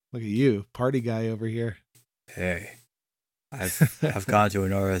Look at you, party guy over here. Hey, I've gone to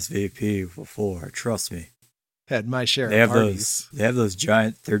an RSVP before. Trust me. Had my share They of have parties. those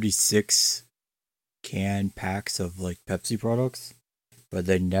giant 36 can packs of like Pepsi products, but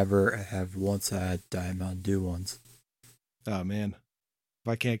they never have once had Diet Mountain Dew ones. Oh man, if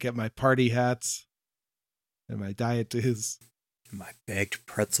I can't get my party hats and my Diet Dews, My baked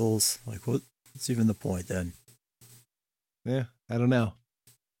pretzels, like what's even the point then? yeah, I don't know.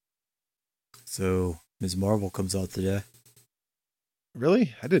 So Ms. Marvel comes out today.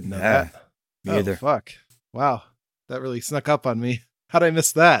 Really, I didn't know Yeah, that. me either. Fuck! Wow, that really snuck up on me. How'd I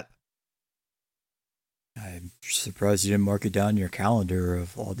miss that? I'm surprised you didn't mark it down in your calendar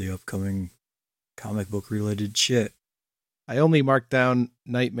of all the upcoming comic book related shit. I only marked down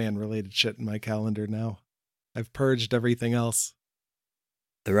Nightman related shit in my calendar now. I've purged everything else.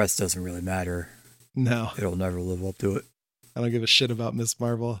 The rest doesn't really matter. No, It'll never live up to it. I don't give a shit about Miss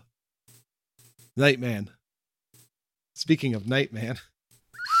Marvel. Nightman. Speaking of Nightman.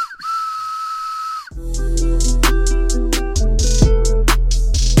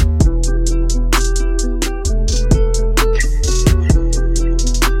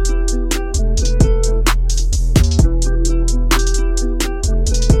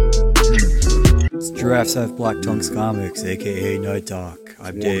 It's Giraffes Have Black Tongues Comics, aka Night Talk.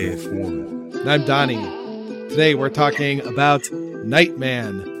 I'm Dave. And I'm Donnie. Today we're talking about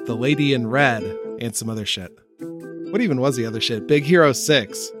Nightman, the Lady in Red, and some other shit. What even was the other shit? Big Hero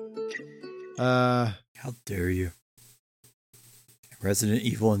 6. How dare you? Resident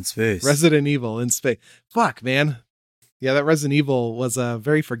Evil in space. Resident Evil in space. Fuck, man. Yeah, that Resident Evil was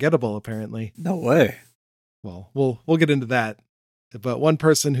very forgettable, apparently. No way. Well, we'll get into that. But one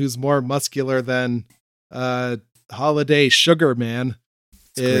person who's more muscular than Holiday Sugar Man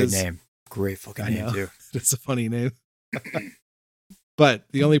It's a great name. Great fucking name, too. It's a funny name. But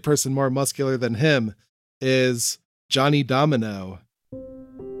the only person more muscular than him is Johnny Domino.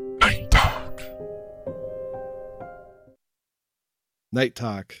 Night Talk. Night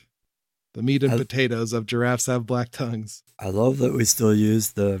Talk. The meat and potatoes of Giraffes Have Black Tongues. I love that we still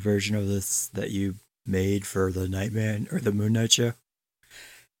use the version of this that you made for the Nightman or the Moon Knight show.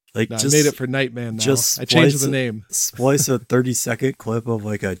 Like, No, I made it for Nightman now. I changed the name. Splice a 30-second clip of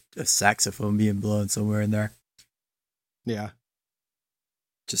like a saxophone being blown somewhere in there. Yeah.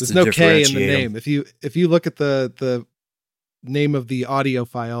 Just There's to no K in the differentiate 'em. name. If you look at the name of the audio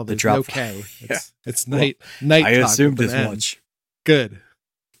file, there's drop no file. K. Yeah. It's Well, Night I Talk assumed with as an N. much. Good.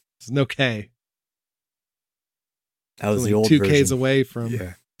 There's no K. That was Only the old two version. Ks away from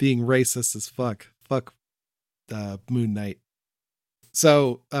Yeah. being racist as fuck. Fuck Moon Knight.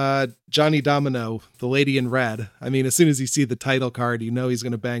 So Johnny Domino, the Lady in Red. I mean, as soon as you see the title card, you know he's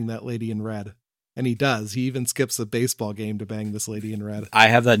going to bang that Lady in Red. And he does. He even skips a baseball game to bang this Lady in Red. I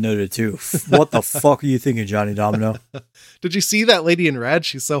have that noted too. What the fuck are you thinking, Johnny Domino? Did you see that Lady in Red?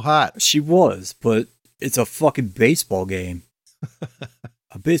 She's so hot. She was, but it's a fucking baseball game.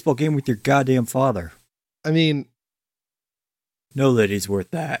 A baseball game with your goddamn father. I mean, No lady's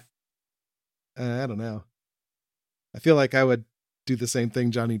worth that. I don't know. I feel like I would do the same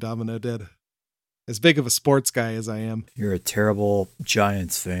thing Johnny Domino did. As big of a sports guy as I am. You're a terrible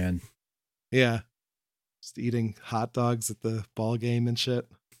Giants fan. Yeah. Just eating hot dogs at the ball game and shit.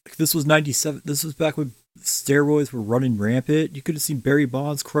 Like, this was 97. This was back when steroids were running rampant. You could have seen Barry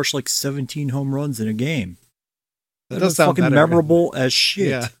Bonds crush like 17 home runs in a game. That That does was sound fucking better. memorable as shit.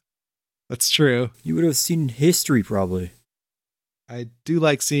 Yeah. That's true. You would have seen history probably. I do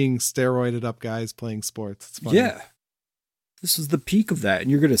like seeing steroided up guys playing sports. It's fun. Yeah. This was the peak of that.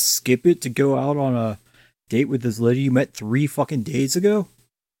 And you're going to skip it to go out on a date with this lady you met 3 fucking days ago?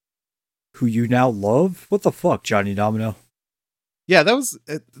 Who you now love? What the fuck, Johnny Domino? Yeah, that was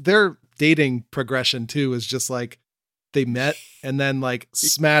their dating progression too, is just like they met and then like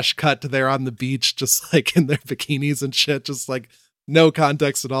smash cut to they're on the beach, just like in their bikinis and shit, just like no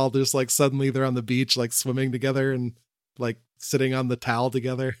context at all. Just like suddenly they're on the beach, like swimming together and like sitting on the towel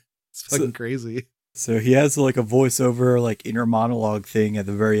together. It's fucking crazy. So he has like a voiceover, like inner monologue thing at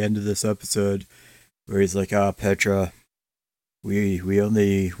the very end of this episode where he's like, Petra, we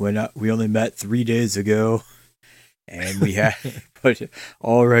only met 3 days ago and we had, but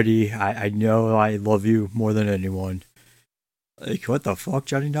already I know I love you more than anyone. Like, what the fuck,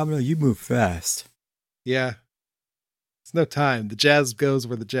 Johnny Domino? You move fast. Yeah. It's no time. The jazz goes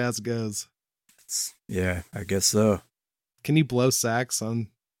where the jazz goes. Yeah, I guess so. Can you blow sax on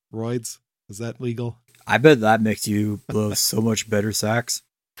roids? Is that legal? I bet that makes you blow so much better sax.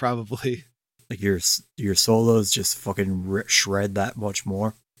 Probably. Like your solos just fucking shred that much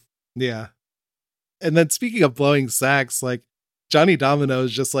more. Yeah. And then speaking of blowing sax, like Johnny Domino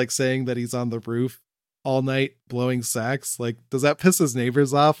is just like saying that he's on the roof all night blowing sax. Like, does that piss his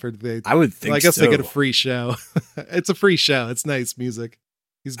neighbors off, or do they? I would think Well, I guess so. they get a free show. It's a free show. It's nice music.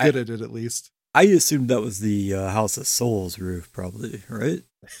 He's good at it, at least. I assumed that was the House of Souls roof, probably, right?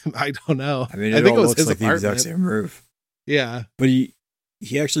 I don't know. I mean, I it think all it was looks his like the apartment. exact same roof. Yeah. But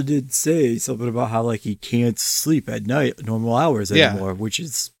he actually did say something about how like he can't sleep at night at normal hours Yeah. anymore, which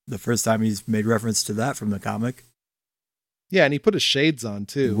is the first time he's made reference to that from the comic. Yeah, and he put his shades on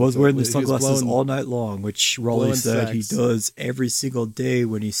too. He was So wearing the he was sunglasses blowing- all night long, which Raleigh blowing said he sax. does every single day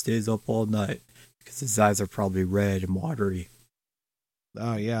when he stays up all night because his eyes are probably red and watery.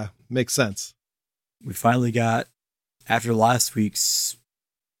 Oh yeah, makes sense. We finally got, after last week's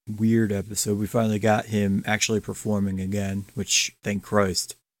weird episode, we finally got him actually performing again, which, thank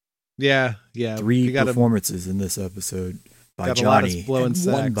Christ. Yeah. 3 we got him. performances in this episode by got a lot of Johnny blowing and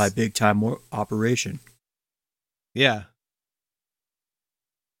one sax. by Big Time Operation. Yeah.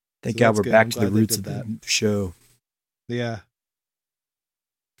 Thank So God that's we're good. back I'm to the glad they roots did of the show. Yeah.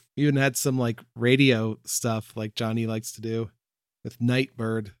 We even had some like radio stuff like Johnny likes to do with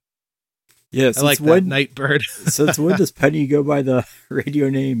Nightbird. Yeah, I like that Nightbird. since when does Penny go by the radio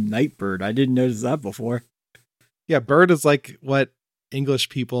name Nightbird? I didn't notice that before. Yeah, bird is like what English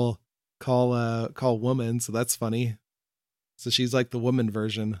people call woman, so that's funny. So she's like the woman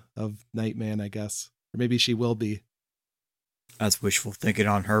version of Nightman, I guess. Or maybe she will be. That's wishful thinking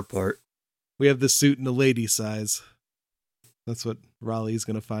on her part. We have the suit in the lady size. That's what Raleigh's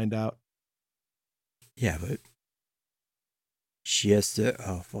gonna find out. Yeah, but she has to.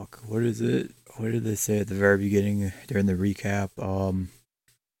 Oh fuck! What is it? What did they say at the very beginning during the recap?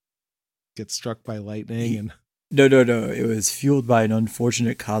 Get struck by lightning and No. It was fueled by an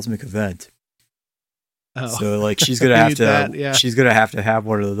unfortunate cosmic event. oh. So like she's gonna I have knew to. that, yeah. She's gonna have to have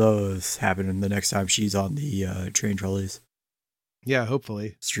one of those happen the next time she's on the train trolleys, Yeah,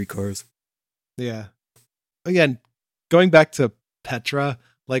 hopefully. streetcars. Yeah. Again, going back to Petra,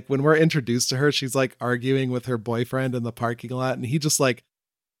 like when we're introduced to her, she's like arguing with her boyfriend in the parking lot, and he just like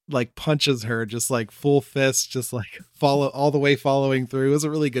punches her, just like full fist, just like all the way following through. It was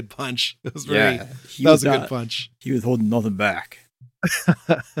a really good punch. It was very that was a good punch. He was holding nothing back.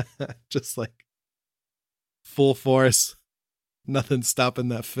 Just like full force. Nothing stopping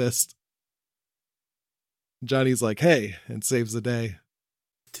that fist. Johnny's like, hey, and saves the day.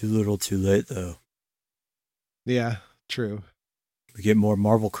 Too little, too late though. Yeah, true. We get more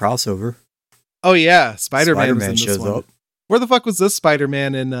Marvel crossover. Oh yeah, Spider-Man Spider-Man in this shows one. up. Where the fuck was this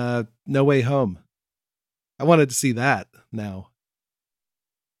Spider-Man in No Way Home? I wanted to see that now.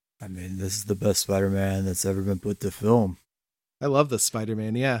 I mean, this is the best Spider-Man that's ever been put to film. I love this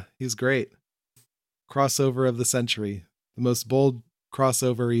Spider-Man. Yeah, he's great. Crossover of the century. The most bold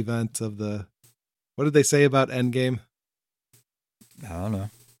crossover event of the... What did they say about Endgame? I don't know.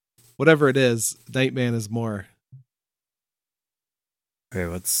 Whatever it is, Nightman is more. Okay,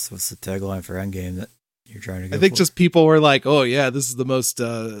 what's the tagline for Endgame that you're trying to go I think for? just people were like, oh yeah, this is the most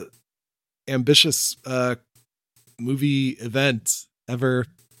ambitious movie event ever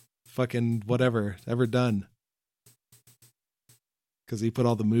fucking whatever ever done. Because he put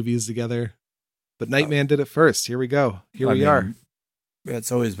all the movies together. But Nightman did it first. Here we go. Here we are.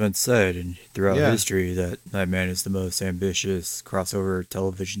 It's always been said and throughout Yeah. history that Nightman is the most ambitious crossover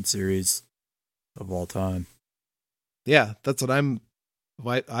television series of all time. Yeah, that's what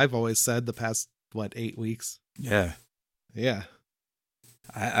I've always said the past 8 weeks. Yeah. Yeah.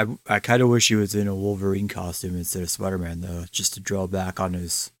 I kind of wish he was in a Wolverine costume instead of Spider-Man, though, just to draw back on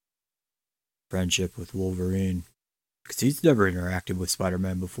his friendship with Wolverine. Because he's never interacted with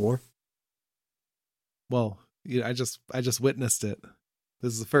Spider-Man before. Well, I just witnessed it.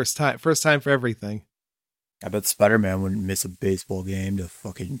 This is the first time for everything. I bet Spider-Man wouldn't miss a baseball game to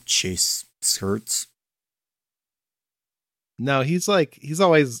fucking chase skirts. No, he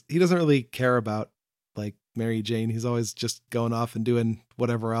doesn't really care about like Mary Jane. He's always just going off and doing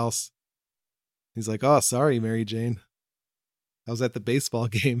whatever else. He's like, oh, sorry, Mary Jane. I was at the baseball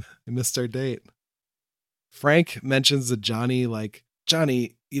game. I missed our date. Frank mentions to Johnny, like,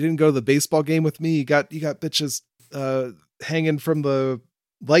 Johnny, you didn't go to the baseball game with me. You got bitches hanging from the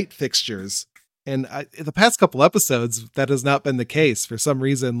light fixtures. And in the past couple episodes, that has not been the case. For some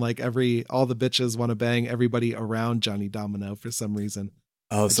reason, like all the bitches want to bang everybody around Johnny Domino for some reason.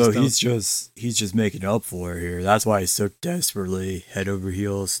 Oh, so he's just making up for it here. That's why he's so desperately head over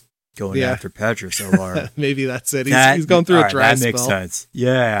heels going after Petra so hard. Maybe that's it. He's going through a dry spell. That makes sense.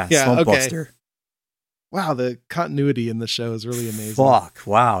 Yeah, Yeah, okay. Slumpbuster. Wow, the continuity in the show is really amazing. Fuck,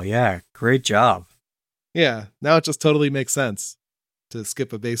 wow, yeah, great job. Yeah, now it just totally makes sense to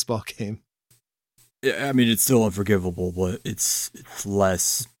skip a baseball game. I mean, it's still unforgivable, but it's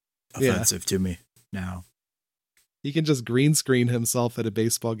less Yeah. offensive to me now. He can just green screen himself at a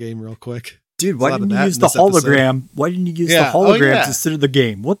baseball game real quick. Dude, There's a why lot of didn't you that use in the this episode. hologram? Why didn't you use the Yeah. Oh, holograms yeah. instead of the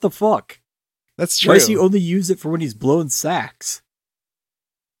game? What the fuck? That's true. Why does he only use it for when he's blowing sacks?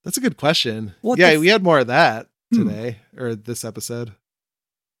 That's a good question. What Yeah, the we had more of that Hmm. today or this episode.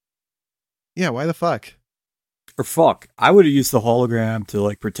 Yeah, why the fuck? Or fuck, I would have used the hologram to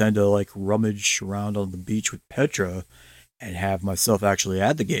like pretend to like rummage around on the beach with Petra and have myself actually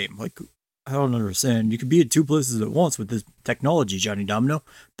at the game. Like, I don't understand. You could be at two places at once with this technology, Johnny Domino.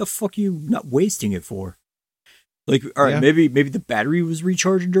 The fuck are you not wasting it for? Like, all right, Yeah. maybe the battery was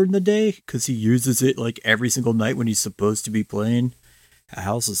recharging during the day because he uses it like every single night when he's supposed to be playing a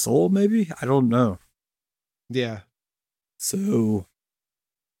House of Soul. Maybe, I don't know. Yeah. So,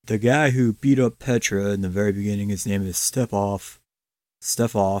 the guy who beat up Petra in the very beginning, his name is Stefoff.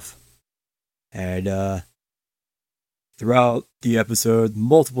 And throughout the episode,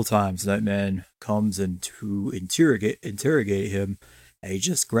 multiple times, Nightman comes in to interrogate him, and he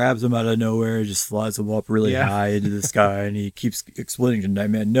just grabs him out of nowhere, just flies him up really Yeah. high into the sky, and he keeps explaining to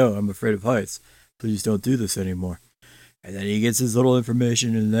Nightman, "No, I'm afraid of heights. Please don't do this anymore." And then he gets his little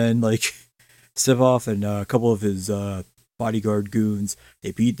information, and then like Stefoff and a couple of his bodyguard goons,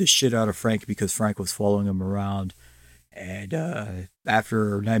 they beat the shit out of Frank because Frank was following him around. And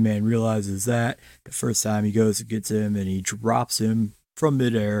after Nightman realizes that, the first time he goes and gets him, and he drops him from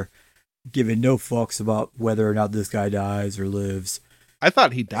midair, giving no fucks about whether or not this guy dies or lives. I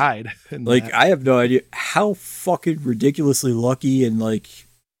thought he died. in Like, that. I have no idea how fucking ridiculously lucky and like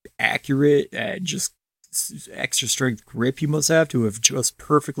accurate and just extra strength grip he must have to have just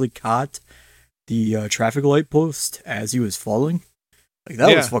perfectly caught the traffic light post as he was falling. Like,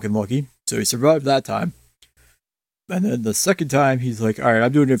 that was Yeah. fucking lucky. So he survived that time. And then the second time, he's like, all right,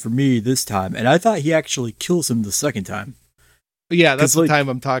 I'm doing it for me this time. And I thought he actually kills him the second time. Yeah, that's 'Cause, the like- time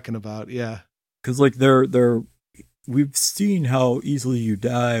I'm talking about. Yeah. Because, like, we've seen how easily you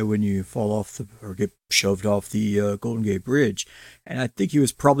die when you fall off or get shoved off the Golden Gate Bridge. And I think he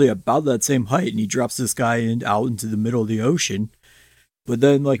was probably about that same height, and he drops this guy out into the middle of the ocean. But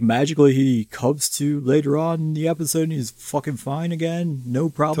then, like, magically he comes to later on in the episode, and he's fucking fine again. No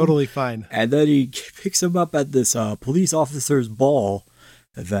problem. Totally fine. And then he picks him up at this police officer's ball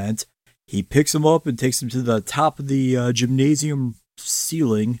event. He picks him up and takes him to the top of the gymnasium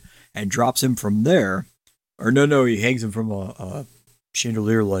ceiling and drops him from there. Or no, he hangs him from a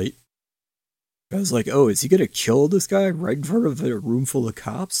chandelier light. I was like, oh, is he going to kill this guy right in front of a room full of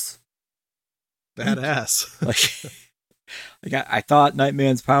cops? Badass. Like I thought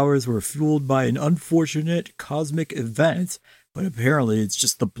Nightman's powers were fueled by an unfortunate cosmic event, but apparently it's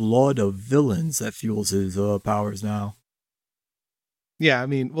just the blood of villains that fuels his powers now. Yeah, I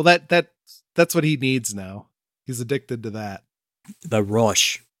mean, well, that's what he needs now. He's addicted to that. The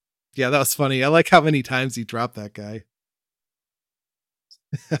rush. Yeah, that was funny. I like how many times he dropped that guy.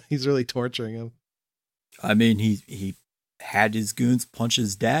 He's really torturing him. I mean, he had his goons punch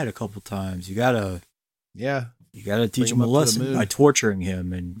his dad a couple times. You gotta Yeah. teach Bring him him a up to the lesson moon. by torturing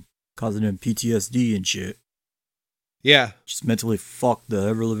him and causing him PTSD and shit. Yeah. Just mentally fuck the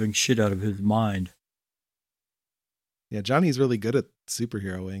ever living shit out of his mind. Yeah, Johnny's really good at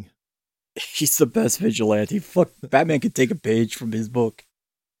superheroing. He's the best vigilante. Fuck, Batman could take a page from his book.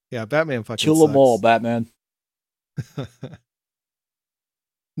 Yeah, Batman fucking Kill them all, sucks. Batman.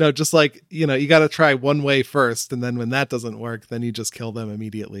 No, just like, you got to try one way first, and then when that doesn't work, then you just kill them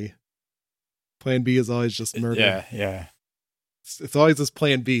immediately. Plan B is always just murder. Yeah. It's always this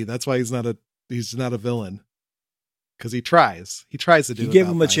plan B. That's why he's not a villain. Because he tries. He tries to do He it gave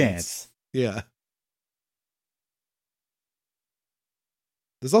without him a violence. chance. Yeah.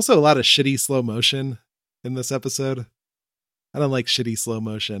 There's also a lot of shitty slow motion in this episode. I don't like shitty slow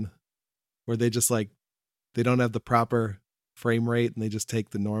motion where they just like, they don't have the proper frame rate and they just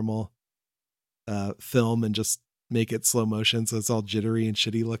take the normal film and just make it slow motion. So it's all jittery and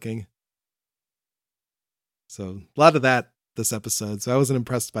shitty looking. So a lot of that this episode. So I wasn't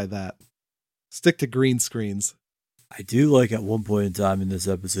impressed by that. Stick to green screens. I do like at one point in time in this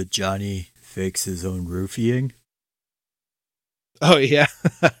episode, Johnny fakes his own roofying. Oh yeah,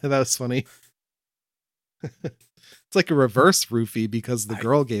 that was funny. It's like a reverse roofie because the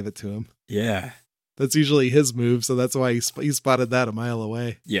girl gave it to him. Yeah. That's usually his move, so that's why he spotted that a mile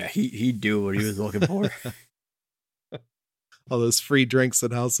away. Yeah, he knew what he was looking for. All those free drinks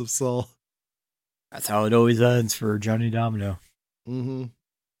at House of Soul. That's how it always ends for Johnny Domino. Mm-hmm.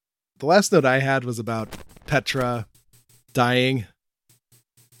 The last note I had was about Petra dying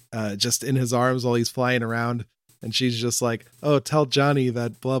just in his arms while he's flying around. And she's just like, oh, tell Johnny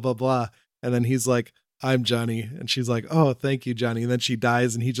that blah, blah, blah. And then he's like, I'm Johnny. And she's like, oh, thank you, Johnny. And then she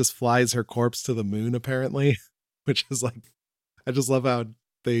dies and he just flies her corpse to the moon, apparently, which is like, I just love how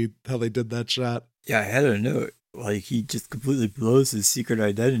they did that shot. Yeah, I had a note. Like, he just completely blows his secret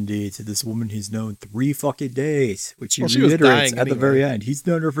identity to this woman he's known 3 fucking days, which he She was reiterates dying at the very anyway. end. He's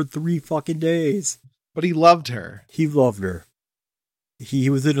known her for 3 fucking days. But he loved her. He loved her. He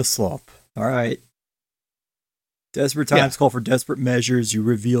was in a slump. All right. Desperate times call for desperate measures. You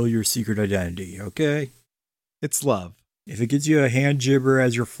reveal your secret identity, okay? It's love. If it gives you a hand jibber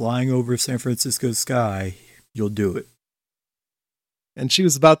as you're flying over San Francisco sky, you'll do it. And she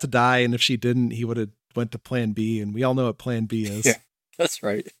was about to die, and if she didn't, he would have went to plan B, and we all know what plan B is. Yeah, that's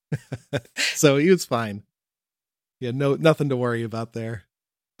right. So he was fine. Yeah, nothing to worry about there.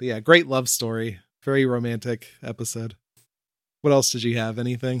 But yeah, great love story. Very romantic episode. What else did you have?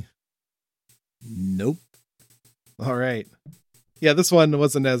 Anything? Nope. All right. Yeah, this one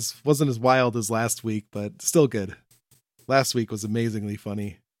wasn't as wild as last week, but still good. Last week was amazingly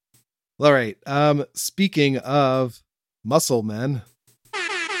funny. All right. Speaking of muscle men,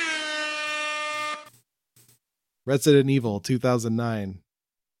 Resident Evil 2009,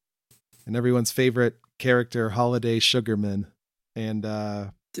 and everyone's favorite character, Holiday Sugarman, and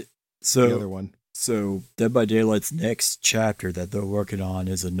the other one. So Dead by Daylight's next chapter that they're working on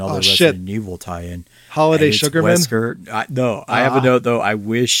is another shit. Resident Evil tie-in. Holiday And it's Sugarman? Wesker. I have a note though. I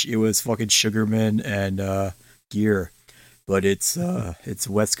wish it was fucking Sugarman and Gear, but it's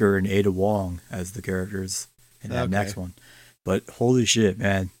Wesker and Ada Wong as the characters in that next one. But holy shit,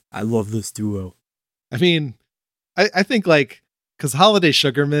 man, I love this duo. I mean, I think like, because Holiday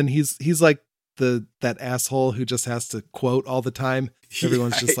Sugarman, he's like that asshole who just has to quote all the time.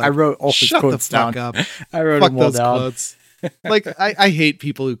 Everyone's just like, I wrote all his shut quotes the fuck down. up. I wrote Fuck them all those down. quotes. Like, I hate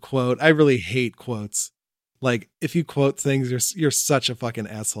people who quote. I really hate quotes. Like, if you quote things, you're such a fucking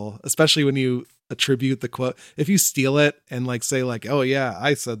asshole, especially when you attribute the quote. If you steal it and like say like, oh yeah,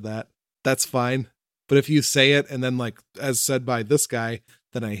 I said that, that's fine. But if you say it and then like, as said by this guy,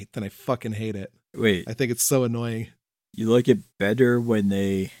 then I fucking hate it. Wait, I think it's so annoying. you like it better when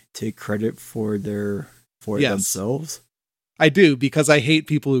they take credit for it themselves? I do, because I hate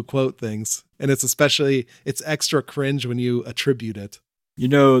people who quote things, and it's extra cringe when you attribute it. You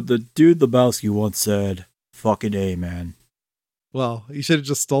know, the dude Lebowski once said, "Fucking A, man." Well, you should have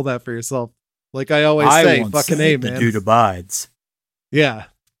just stole that for yourself. Like I always say, once fucking said, A, the man. dude abides. Yeah,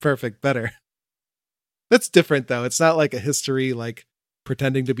 perfect, better. That's different though. It's not like a history, like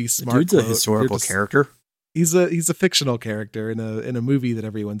pretending to be The smart. dude's a quote. historical character. He's a fictional character in a movie that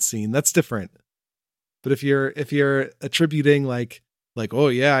everyone's seen. That's different. But if you're attributing like, oh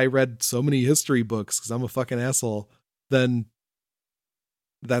yeah, I read so many history books because I'm a fucking asshole, then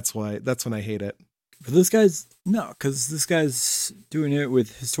that's when I hate it. But because this guy's doing it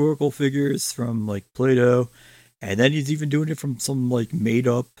with historical figures from like Plato, and then he's even doing it from some like made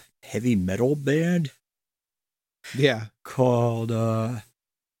up heavy metal band Yeah. called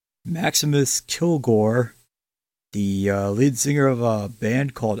Maximus Kilgore, the lead singer of a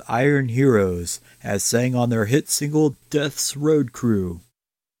band called Iron Heroes, has sang on their hit single Death's Road Crew.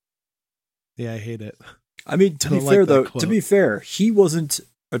 Yeah, I hate it. I mean, to be Don't like fair that though, quote. to be fair, he wasn't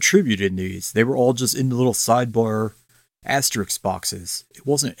attributed in these. They were all just in the little sidebar asterisk boxes. It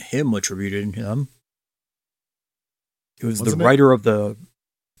wasn't him attributed in them. It was Wasn't the it? writer of the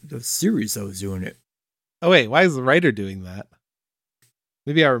series that was doing it. Oh wait, why is the writer doing that?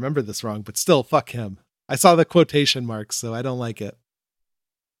 Maybe I remember this wrong, but still, fuck him. I saw the quotation marks, so I don't like it.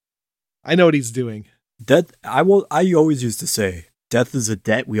 I know what he's doing. I always used to say, death is a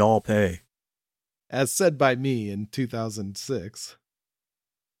debt we all pay. As said by me in 2006.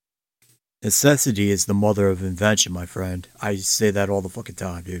 Necessity is the mother of invention, my friend. I say that all the fucking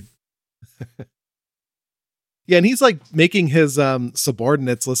time, dude. Yeah, and he's like making his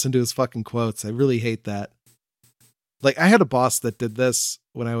subordinates listen to his fucking quotes. I really hate that. Like, I had a boss that did this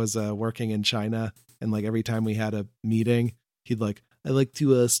when I was working in China, and like every time we had a meeting, he'd like, I like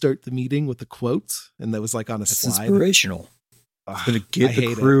to start the meeting with a quote, and that was like on a It's slide. inspirational. Ugh, It's going to I get the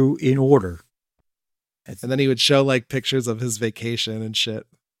hate crew in order. And then he would show like pictures of his vacation and shit.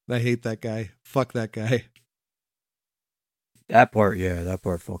 And I hate that guy. Fuck that guy. That part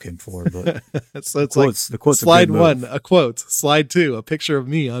fuck him for. But So it's the quotes are slide good move. 1, a quote. Slide 2, a picture of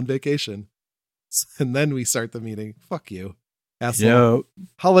me on vacation. And then we start the meeting. Fuck you, asshole. You know,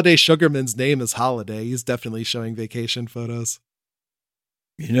 Holiday Sugarman's name is Holiday. He's definitely showing vacation photos.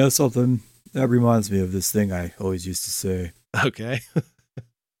 you know something? That reminds me of this thing I always used to say. Okay.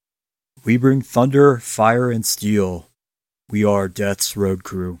 We bring thunder, fire, and steel. We are Death's road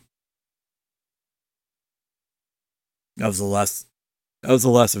crew. That was the last That was the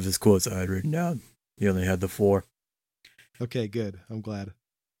last of his quotes I had written down. He only had the 4. Okay, good. I'm glad.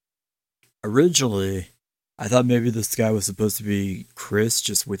 Originally, I thought maybe this guy was supposed to be Chris,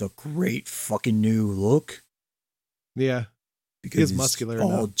 just with a great fucking new look. Yeah. Because He's muscular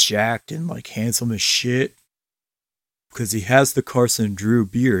all enough. jacked and like handsome as shit. Because he has the Carson Drew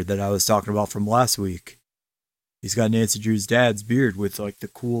beard that I was talking about from last week. He's got Nancy Drew's dad's beard with like the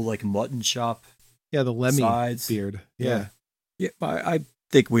cool like mutton chop. Yeah, the Lemmy sides. beard. Yeah. Yeah, I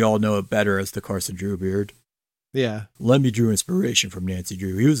think we all know it better as the Carson Drew beard. Yeah. Lemmy drew inspiration from Nancy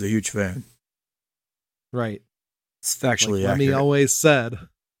Drew. He was a huge fan. Right. It's factually like Lemmy accurate. always said.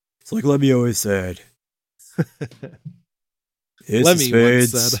 It's like Lemmy always said. Lemmy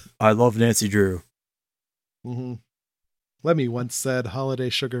once said. I love Nancy Drew. Mm-hmm. Lemmy once said, Holiday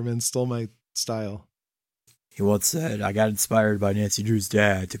Sugarman stole my style. He once said, I got inspired by Nancy Drew's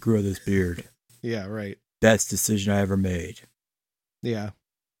dad to grow this beard. Yeah, right. Best decision I ever made. Yeah.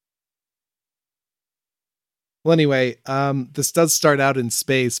 Well, anyway, this does start out in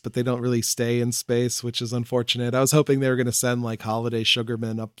space, but they don't really stay in space, which is unfortunate. I was hoping they were going to send like Holiday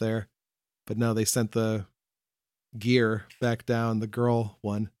Sugarman up there, but no, they sent the gear back down, the girl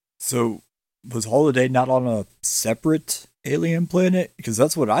one. So was Holiday not on a separate alien planet? Because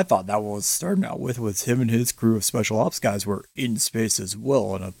that's what I thought that was starting out with, was him and his crew of special ops guys were in space as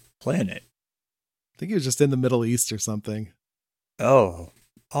well on a planet. I think he was just in the Middle East or something. Oh,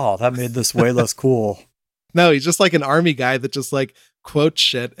 that made this way less cool. No, he's just like an army guy that just like quotes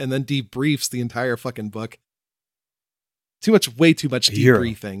shit and then debriefs the entire fucking book. Way too much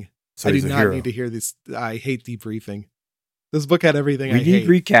debriefing. So I do not need to hear this. I hate debriefing. This book had everything I hate. We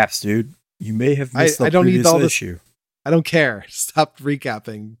need recaps, dude. You may have missed the previous issue. I don't care. Stop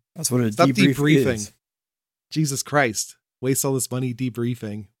recapping. That's what a Stop debriefing is. Jesus Christ. Waste all this money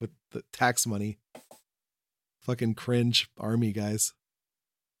debriefing with the tax money. Fucking cringe army guys.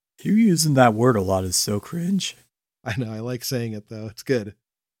 You using that word a lot is so cringe. I know. I like saying it though. It's good.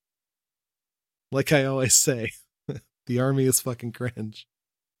 Like I always say, the army is fucking cringe.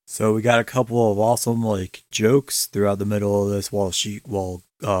 So we got a couple of awesome like jokes throughout the middle of this while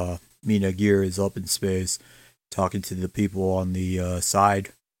Mina Gear is up in space talking to the people on the side,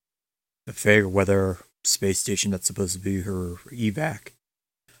 the fair weather space station that's supposed to be her evac.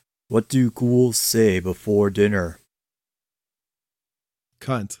 What do ghouls say before dinner?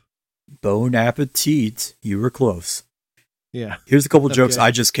 Cunt. Bon appetit. You were close. Yeah. Here's a couple jokes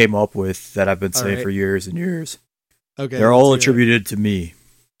I just came up with that I've been saying for years and years. Okay. They're all attributed to me.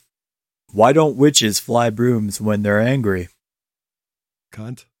 Why don't witches fly brooms when they're angry?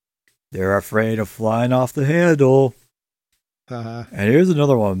 Cunt. They're afraid of flying off the handle. Uh-huh. And here's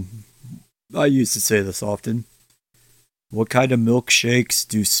another one. I used to say this often. What kind of milkshakes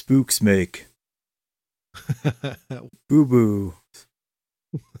do spooks make? Boo-boo.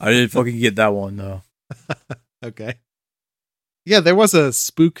 I didn't fucking get that one, though. Okay. Yeah, there was a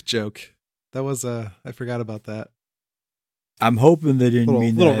spook joke. That was I forgot about that. I'm hoping they didn't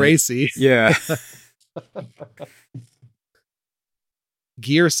mean that. Little racy. Yeah.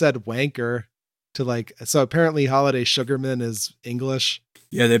 Gear said wanker to like, so apparently Holiday Sugarman is English.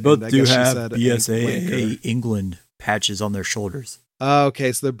 Yeah, they both do have BSAA BSAA England patches on their shoulders. Oh,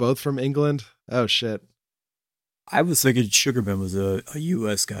 okay, so they're both from England? Oh, shit. I was thinking Sugarman was a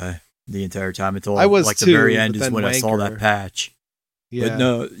U.S. guy the entire time until I was like too, the very end but is then when I saw that patch. Yeah. But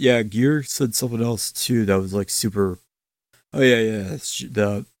no, yeah, Gear said something else too that was like super. Oh yeah. It's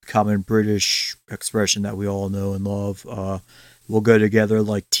the common British expression that we all know and love. We'll go together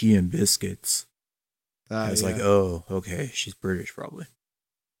like tea and biscuits. I was like, oh, okay, she's British probably.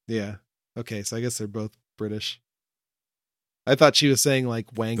 Yeah. Okay, so I guess they're both British. I thought she was saying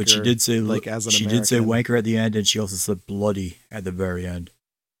like wanker. But she did say like as an she American. did say wanker at the end, and she also said bloody at the very end.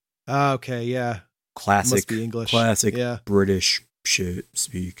 Oh, okay, yeah. Classic, must be English. Classic British shit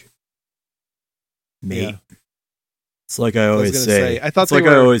speak. Mate. Yeah. It's like I always say. I thought it's like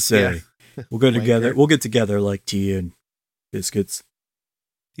I always say. Yeah. We'll go together. We'll get together like tea and biscuits.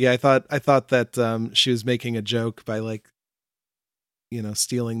 Yeah, I thought that she was making a joke by like,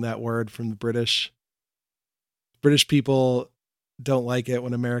 stealing that word from the British. British people don't like it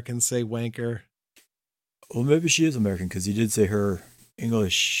when Americans say wanker. Well, maybe she is American because you did say her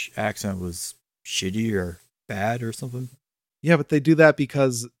English accent was shitty or bad or something. Yeah, but they do that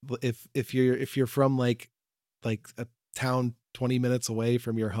because if you're from like a town 20 minutes away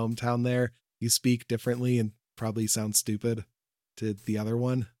from your hometown there, you speak differently and probably sound stupid to the other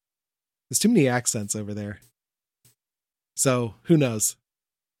one. There's too many accents over there. So who knows?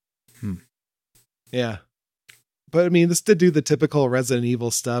 Yeah. But I mean, this did do the typical Resident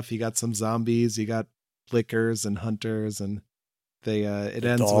Evil stuff. You got some zombies, you got flickers and hunters, and They it The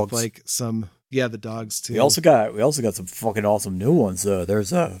ends dogs. with like the dogs too. We also got some fucking awesome new ones though.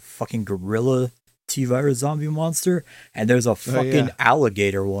 There's a fucking gorilla T-virus zombie monster, and there's a fucking yeah.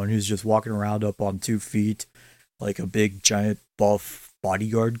 alligator one who's just walking around up on 2 feet, like a big giant buff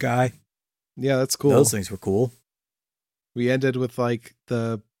bodyguard guy. Yeah, that's cool. Those things were cool. We ended with like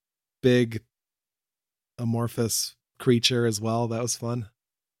the big amorphous creature as well. That was fun.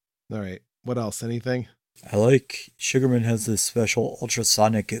 All right. What else? Anything? I like Sugarman has this special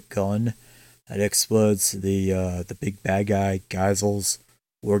ultrasonic gun that explodes the big bad guy Geisel's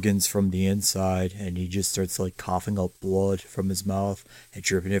organs from the inside, and he just starts like coughing up blood from his mouth and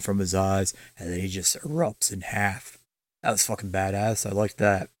dripping it from his eyes, and then he just erupts in half. That was fucking badass. I liked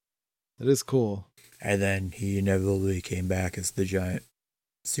that. That is cool. And then he inevitably came back as the giant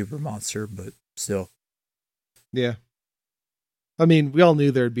super monster, but still. Yeah. I mean, we all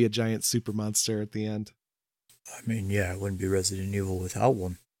knew there'd be a giant super monster at the end. I mean, yeah, it wouldn't be Resident Evil without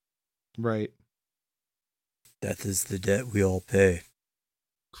one. Right. Death is the debt we all pay.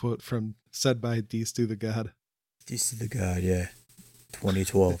 Quote from said by Stu the God. This is the god, yeah.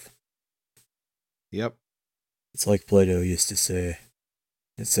 2012. Yep. It's like Plato used to say,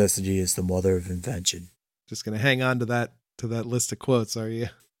 necessity is the mother of invention. Just gonna hang on to that list of quotes, are you?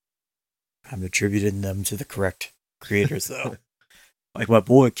 I'm attributing them to the correct creators, though. Like my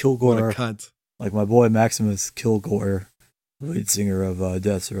boy What a Kilgore, cunt. like my boy Maximus Kilgore, the lead singer of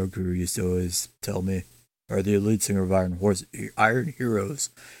Death Row Crew, used to always tell me, or the lead singer of Iron Heroes,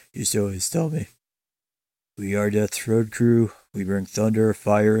 used to always tell me, we are Death Road Crew, we bring thunder,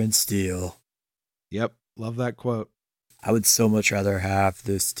 fire, and steel. Yep. Love that quote. I would so much rather have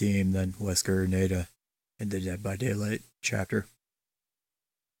this team than Wesker and Nada in the Dead by Daylight chapter.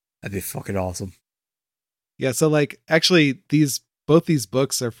 That'd be fucking awesome. Yeah, so like actually both these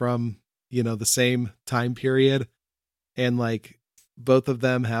books are from, the same time period, and like both of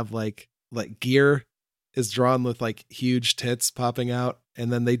them have like gear is drawn with like huge tits popping out,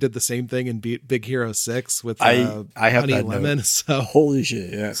 and then they did the same thing in Big Hero 6 with I have Honey that Lemon. note. So Holy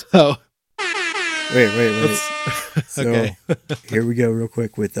shit, yeah. so Wait. let's- So okay. here we go real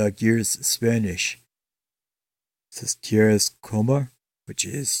quick with Gears Spanish. It says Quieres comer, which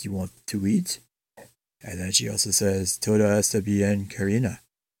is you want to eat. And then she also says Todo está bien, Karina,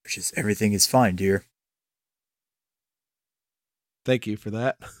 which is everything is fine, dear. Thank you for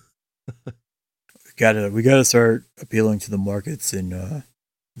that. We gotta start appealing to the markets in the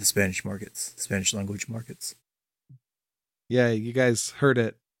Spanish markets, Spanish language markets. Yeah, you guys heard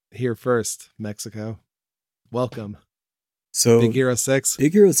it here first, Mexico. Welcome. So Big Hero 6.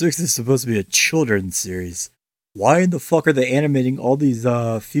 Big Hero 6 is supposed to be a children's series. Why in the fuck are they animating all these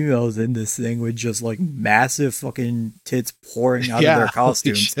females in this thing with just like massive fucking tits pouring out of Yeah, their holy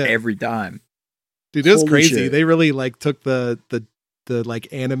costumes shit. every time? Dude, it was Holy crazy. shit. They really like took the like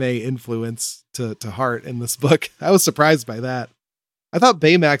anime influence to heart in this book. I was surprised by that. I thought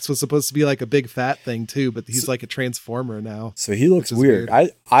Baymax was supposed to be like a big fat thing too, but he's like a transformer now. So he looks Which is weird.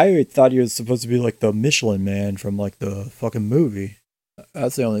 weird. I thought he was supposed to be like the Michelin Man from like the fucking movie.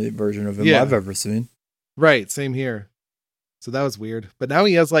 That's the only version of him Yeah. I've ever seen. Right, same here. So that was weird. But now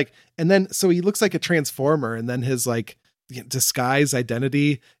he has like, and then so he looks like a transformer, and then his like disguise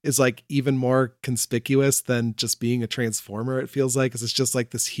identity is like even more conspicuous than just being a transformer. It feels like, 'cause it's just like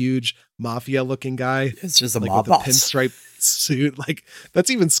this huge mafia looking guy, It's just a like mob with a boss. pinstripe suit. Like that's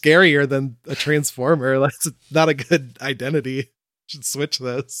even scarier than a transformer. That's not a good identity. Should switch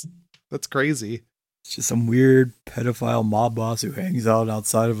those. That's crazy. It's just some weird pedophile mob boss who hangs out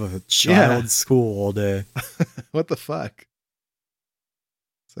outside of a child's school all day. What the fuck?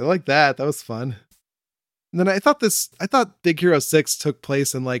 So I like that. That was fun. And then I thought Big Hero 6 took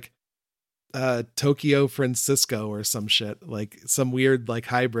place in like Tokyo Francisco or some shit, like some weird like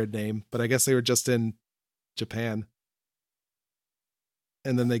hybrid name, but I guess they were just in Japan.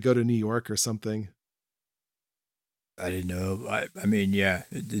 And then they go to New York or something. I didn't know. I mean, yeah,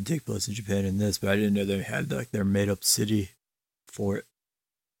 it did take place in Japan in this, but I didn't know they had like their made up city for it.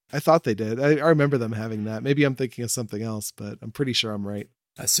 I thought they did. I remember them having that. Maybe I'm thinking of something else, but I'm pretty sure I'm right.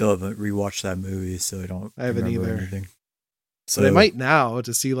 I still haven't rewatched that movie, so I don't I haven't remember either. anything. So But I might now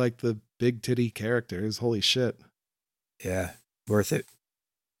to see like the big titty characters. Holy shit. yeah, worth it.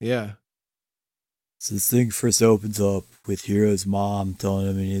 Yeah. So this thing first opens up with Hiro's mom telling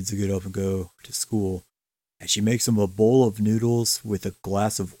him he needs to get up and go to school. And she makes him a bowl of noodles with a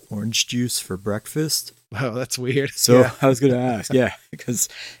glass of orange juice for breakfast. Wow, that's weird. So Yeah. I was going to ask, yeah, because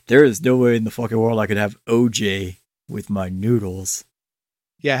there is no way in the fucking world I could have OJ with my noodles.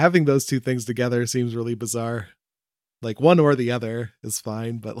 Yeah, having those two things together seems really bizarre. Like one or the other is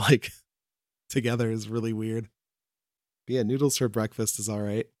fine, but like together is really weird. Yeah, noodles for breakfast is all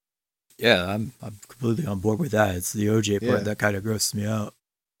right. Yeah, I'm completely on board with that. It's the OJ part Yeah. that kind of grosses me out.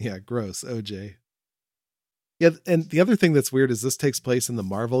 Yeah, gross. OJ. Yeah, and the other thing that's weird is this takes place in the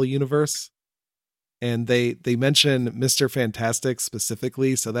Marvel universe. And they mention Mr. Fantastic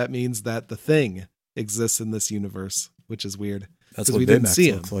specifically, so that means that the Thing exists in this universe, which is weird. That's 'Cause what we didn't Baymax see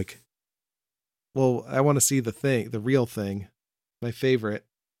him. looks like. Well, I want to see the Thing, the real Thing. My favorite.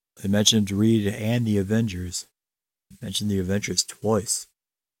 They mentioned Reed and the Avengers. Mentioned the Avengers twice.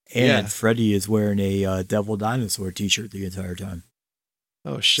 And Yeah. Freddy is wearing a Devil Dinosaur t-shirt the entire time.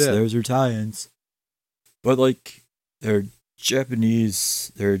 Oh shit. So there's your tie-ins. But like they're a Japanese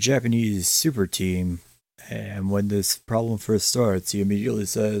super team, and when this problem first starts, he immediately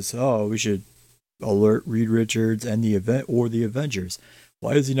says, "Oh, we should alert Reed Richards and the Avengers."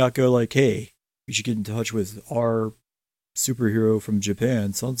 Why does he not go like, "Hey, we should get in touch with our superhero from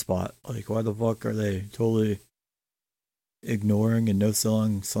Japan, Sunspot"? Like, why the fuck are they totally ignoring and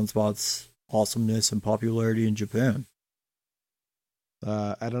no-selling Sunspot's awesomeness and popularity in Japan?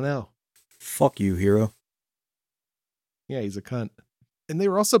 I don't know. Fuck you, hero. Yeah, he's a cunt. And they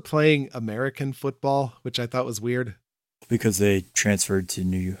were also playing American football, which I thought was weird. Because they transferred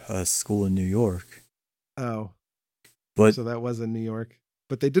to school in New York. Oh, But so that was in New York.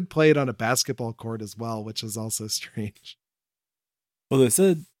 But they did play it on a basketball court as well, which is also strange. well, they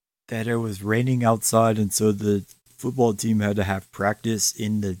said that it was raining outside, and so the football team had to have practice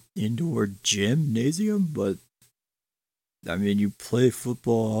in the indoor gymnasium. But I mean, you play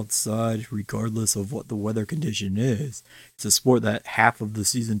football outside regardless of what the weather condition is. It's a sport that half of the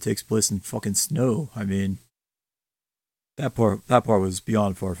season takes place in fucking snow. I mean, that part was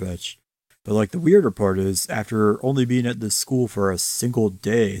beyond far-fetched. But like the weirder part is, after only being at this school for a single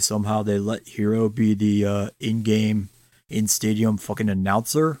day, somehow they let Hiro be the in-stadium fucking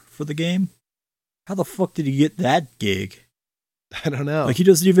announcer for the game. How the fuck did he get that gig? I don't know. Like he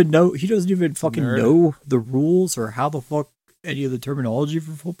doesn't even fucking Nerd. know the rules or how the fuck any of the terminology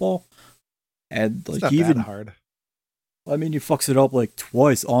for football. And it's like not he that even, hard. I mean, he fucks it up like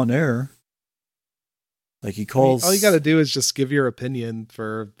twice on air. Like he I mean, calls. all you got to do is just give your opinion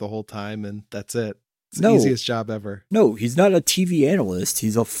for the whole time, and that's it. It's No. the easiest job ever. No, he's not a TV analyst.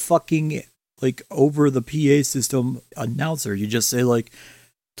 He's a fucking like over the PA system announcer. You just say like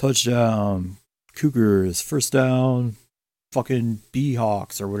touchdown, Cougars, first down, fucking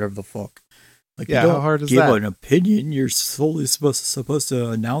Beehawks or whatever the fuck. Like Yeah, you don't how hard is give that? an opinion. You're solely supposed to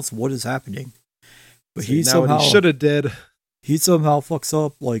announce what is happening. But See, he now what somehow should have did. he somehow fucks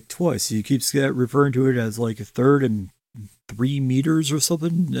up like twice. He keeps referring to it as like a 3rd and 3 meters or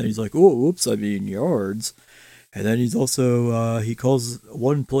something. And he's like, oh, oops, I mean yards. And then he's also, he calls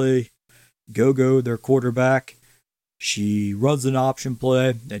one play Go, their quarterback. She runs an option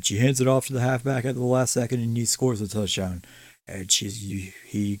play and she hands it off to the halfback at the last second and he scores a touchdown. And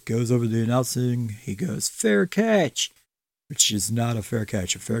he goes over the announcing. He goes, fair catch, which is not a fair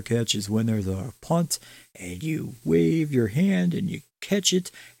catch. A fair catch is when there's a punt and you wave your hand and you catch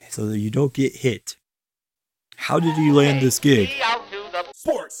it so that you don't get hit. How did he land this gig? Take me out to the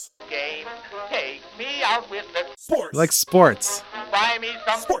Sports. game. Take me out with the Sports. Like sports. buy me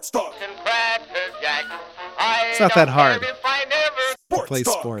some Sports talk. and Cracker Jack. It's not that hard. If I never Sports Play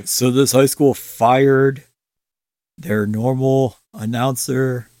talk. sports. So this high school fired their normal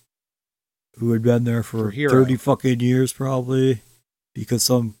announcer who had been there for For Hero. 30 fucking years probably because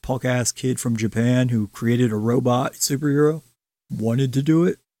some punk ass kid from Japan who created a robot superhero wanted to do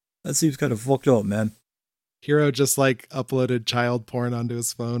it. That seems kind of fucked up, man. Hero just like uploaded child porn onto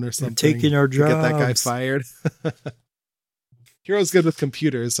his phone or They're something. taking our to get that guy jobs. fired. Hero's good with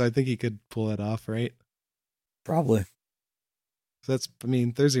computers, so I think he could pull it off, right? Probably. So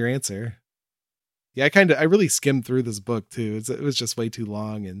there's your answer. Yeah, I really skimmed through this book too. It was just way too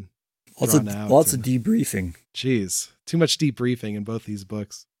long and Lots drawn out. of and- debriefing. Jeez, too much debriefing in both these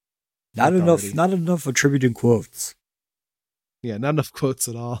books. Not Fuck enough already. not enough attributing quotes. Yeah, not enough quotes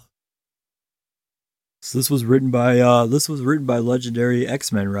at all. So this was written by legendary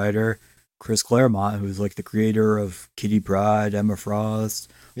X-Men writer Chris Claremont, who's like the creator of Kitty Pryde, Emma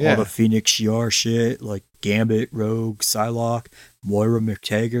Frost, Yeah, all the Phoenix Shi'ar shit, like Gambit, Rogue, Psylocke, Moira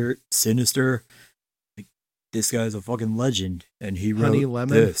McTaggart, Sinister. Like, this guy's a fucking legend, and he wrote Honey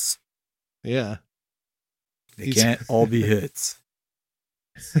Lemon. this. yeah. They He's- can't all be hits.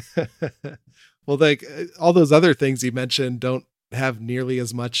 Well, like all those other things you mentioned don't have nearly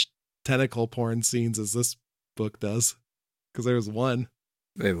as much tentacle porn scenes as this book does. Because there's one.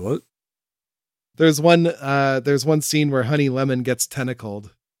 Wait, what? There's one scene where Honey Lemon gets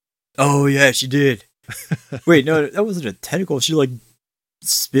tentacled. Oh yeah, she did. Wait, no, that wasn't a tentacle. She like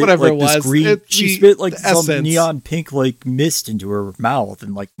spit Whatever like it this was, green. She spit like the some essence. neon pink like mist into her mouth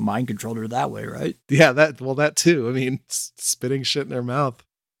and like mind controlled her that way, right? Yeah, that too. I mean, spitting shit in her mouth,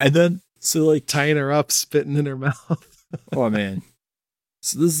 And then so like, tying her up, spitting in her mouth. oh man.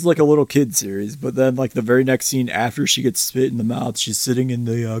 So this is like a little kid series, but then like the very next scene after she gets spit in the mouth, she's sitting in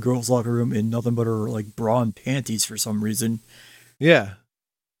the girls' locker room in nothing but her like bra and panties for some reason. Yeah.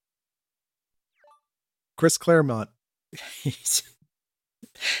 Chris Claremont.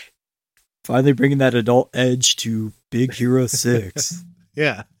 Finally bringing that adult edge to Big Hero 6.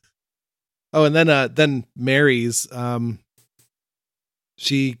 Yeah. Oh, and then Mary's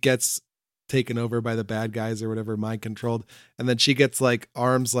she gets taken over by the bad guys or whatever, mind controlled, and then she gets like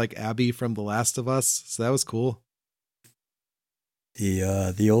arms like Abby from The Last of Us. So that was cool.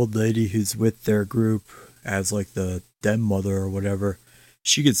 The old lady who's with their group as like the den mother or whatever,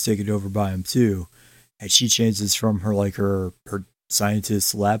 she gets taken over by him too. And she changes from her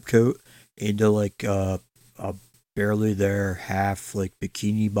scientist lab coat into like a barely there half like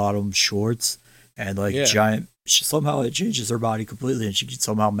bikini bottom shorts and like giant. Somehow it changes her body completely, and she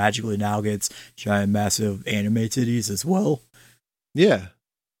somehow magically now gets giant, massive anime titties as well. Yeah.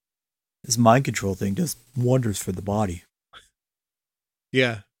 This mind control thing does wonders for the body.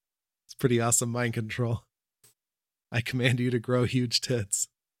 Yeah. It's pretty awesome mind control. I command you to grow huge tits.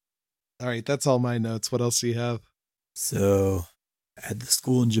 All right, that's all my notes. What else do you have? So, at the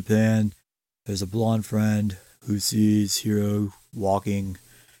school in Japan, there's a blonde friend who sees Hiro walking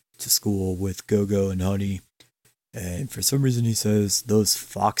to school with Gogo and Honey. And for some reason he says, those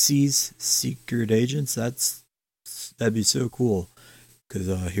Foxies, secret agents, that'd be so cool.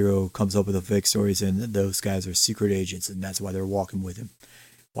 Because Hiro comes up with a fake story saying that those guys are secret agents and that's why they're walking with him.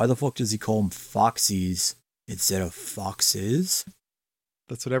 Why the fuck does he call them Foxies instead of Foxes?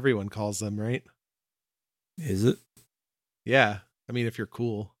 That's what everyone calls them, right? Is it? Yeah. I mean, if you're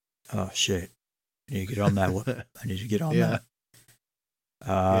cool. Oh, shit. I need to get on that one. I need to get on Yeah. that.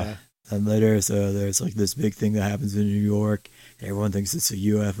 Yeah. And later, so there's like this big thing that happens in New York. Everyone thinks it's a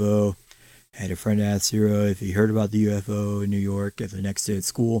UFO. And a friend asks Hiro if he heard about the UFO in New York at the next day at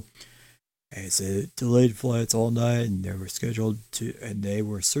school. And it said delayed flights all night, and they were scheduled to, and they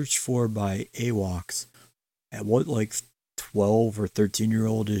were searched for by AWACS. And what like 12 or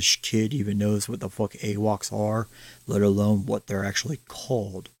 13-year-old-ish kid even knows what the fuck AWACS are, let alone what they're actually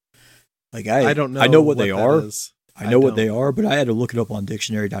called? Like I don't know. I know what they are. Is. I know what they are, but I had to look it up on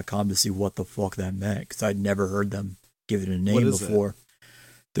dictionary.com to see what the fuck that meant because I'd never heard them give it a name before.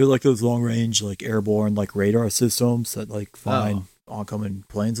 They're like those long range, like airborne, like radar systems that like find oncoming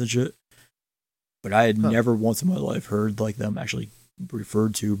planes and shit. But I had never once in my life heard like them actually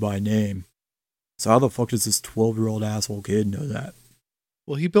referred to by name. So how the fuck does this 12-year-old asshole kid know that?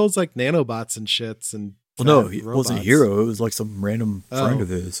 Well, he builds like nanobots and shits and. Well, no, it wasn't a hero. It was like some random friend of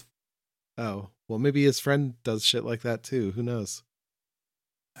his. Oh, well, maybe his friend does shit like that too. Who knows?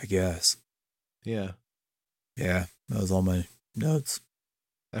 I guess. Yeah. Yeah, that was all my notes.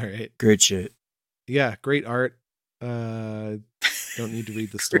 All right. Great shit. Yeah, great art. Don't need to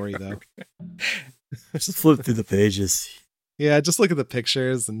read the story though. Just flip through the pages. Yeah, just look at the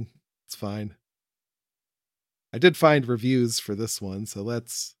pictures and it's fine. I did find reviews for this one, so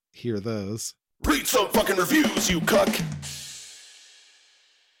let's hear those. Read some fucking reviews, you cuck.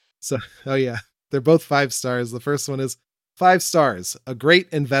 So, oh yeah, they're both 5 stars. The first one is 5 stars, a great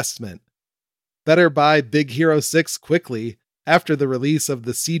investment. Better buy Big Hero 6 quickly. After the release of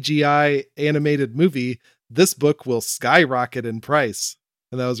the CGI animated movie, this book will skyrocket in price.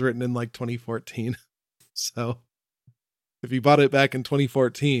 And that was written in like 2014. So if you bought it back in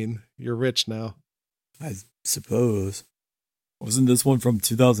 2014, you're rich now. I suppose. Wasn't this one from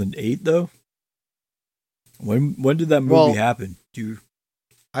 2008 though? When did that movie happen?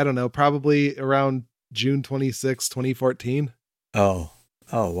 I don't know, probably around June 26, 2014. Oh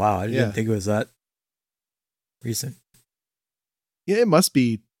wow. I didn't think it was that recent. Yeah, it must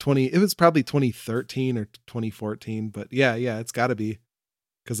be it was probably 2013 or 2014, but yeah, it's gotta be.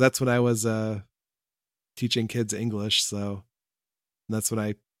 Cause that's when I was teaching kids English. So that's when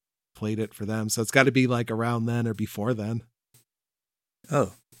I played it for them. So it's gotta be like around then or before then.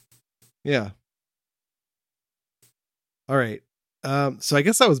 Oh. Yeah. All right. So I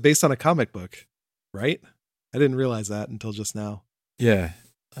guess that was based on a comic book, right? I didn't realize that until just now. Yeah.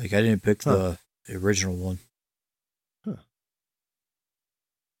 Like I didn't pick the original one. Huh.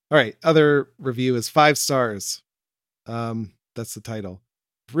 All right. Other review is 5 stars. That's the title.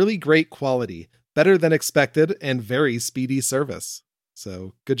 Really great quality, better than expected, and very speedy service.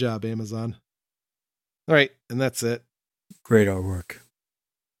 So good job, Amazon. All right. And that's it. Great artwork.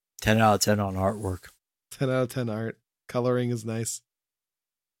 10 out of 10 on artwork. 10 out of 10 art. Coloring is nice.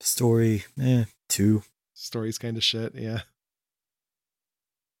 Story, 2. Story's kind of shit. Yeah.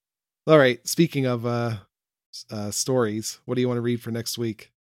 All right. Speaking of stories, what do you want to read for next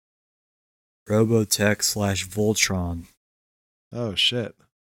week? Robotech / Voltron. Oh shit.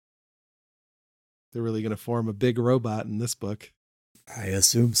 They're really going to form a big robot in this book. I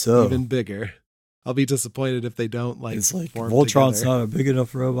assume so. Even bigger. I'll be disappointed if they don't It's like form Voltron's together. not a big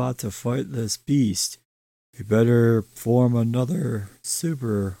enough robot to fight this beast. We better form another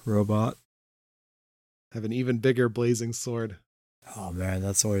super robot. Have an even bigger blazing sword. Oh man,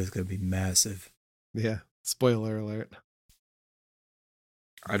 that's always going to be massive. Yeah. Spoiler alert.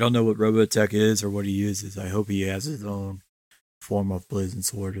 I don't know what Robotech is or what he uses. I hope he has his own form of blazing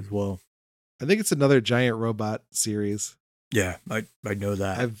sword as well. I think it's another giant robot series. Yeah, I know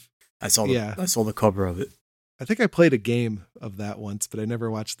that. I saw the cover of it. I think I played a game of that once, but I never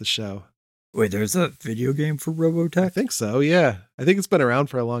watched the show. Wait, there's a video game for I Robotech? think so, yeah. I think it's been around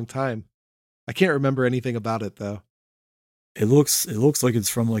for a long time. I can't remember anything about it though. It looks like it's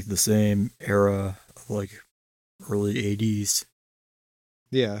from like the same era of like early 80s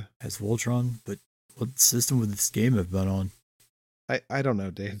Yeah. as Voltron, but what system would this game have been on? I don't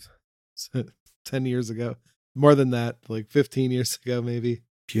know, Dave. 10 years ago. More than that, like 15 years ago, maybe.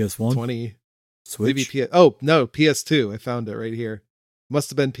 PS1? 20. Switch? Maybe PS2. I found it right here. Must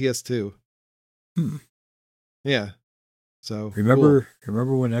have been PS2. Yeah. So Remember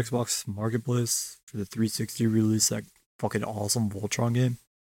when Xbox Marketplace for the 360 released that fucking awesome Voltron game?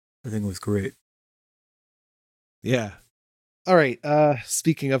 I think it was great. Yeah. All right.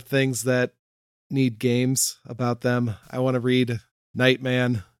 Speaking of things that need games about them, I want to read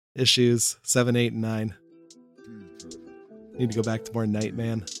Nightman issues 7, 8, and 9. Need to go back to more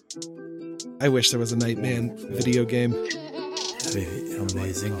Nightman. I wish there was a Nightman video game. That'd be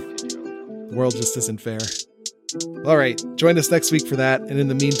amazing. The world just isn't fair. All right. Join us next week for that. And in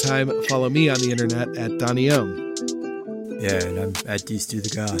the meantime, follow me on the internet at Donnie Ohm. Yeah, and I'm at D-Stu the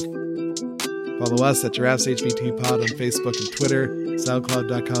God. Follow us at Giraffes HVT Pod on Facebook and Twitter,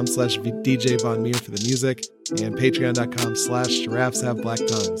 SoundCloud.com/DJ Von Meer for the music, and Patreon.com/Giraffes Have Black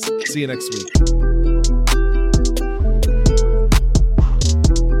Tongues. See you next week.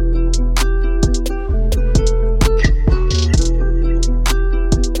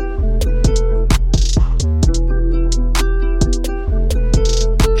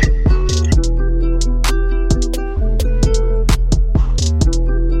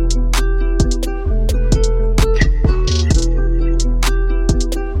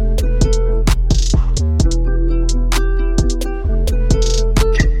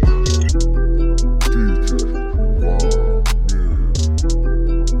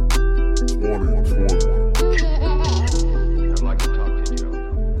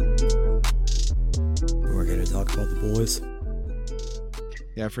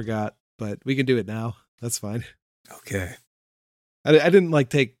 Yeah, I forgot, but we can do it now. That's fine. Okay. I didn't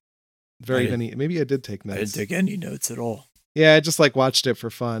take I didn't- many. Maybe I did take I notes. didn't take any notes at all. Yeah, I just watched it for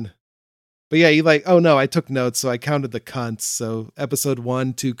fun. But yeah, you oh no, I took notes, so I counted the cunts. So episode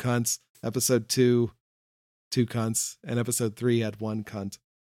 1, 2 cunts. Episode 2, 2 cunts, and episode 3 had 1 cunt.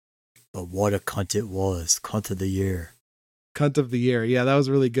 But what a cunt it was. Cunt of the year. Cunt of the year. Yeah, that was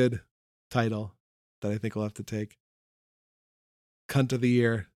a really good title that I think we'll have to take. Cunt of the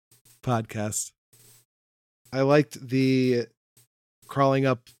year podcast. I liked the crawling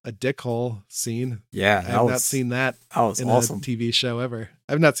up a dick hole scene. Yeah, I have not seen that that was in awesome. a TV show ever.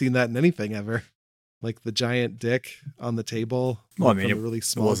 I've not seen that in anything ever. Like the giant dick on the table. Well, I mean, from a it really It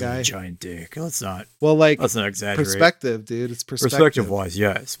small wasn't guy. a giant dick. Let's not Well, exaggerate. perspective, dude. It's perspective. Perspective-wise,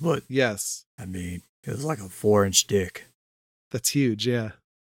 yes. But, Yes. I mean, it was like a 4-inch dick. That's huge. Yeah.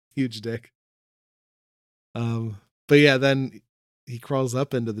 Huge dick. But yeah, then he crawls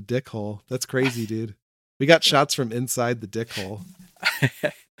up into the dick hole. That's crazy, dude. We got shots from inside the dick hole.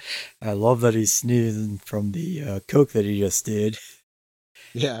 I love that he's sneezing from the coke that he just did.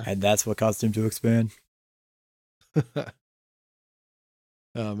 Yeah. And that's what caused him to expand.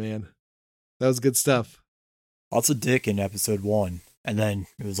 Oh man. That was good stuff. Lots of dick in episode 1. And then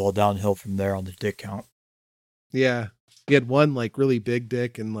it was all downhill from there on the dick count. Yeah. He had one really big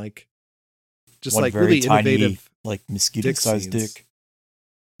dick and just One very really tiny, innovative. like mosquito-sized scenes. dick.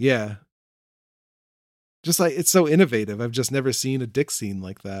 Yeah. Just it's so innovative. I've just never seen a dick scene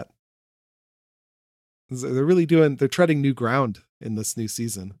like that. They're treading new ground in this new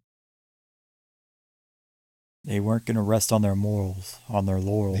season. They weren't going to rest on their laurels,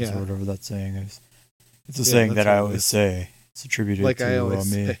 Yeah. or whatever that saying is. It's a Yeah, saying that's that I what it always is. say. It's attributed Like to I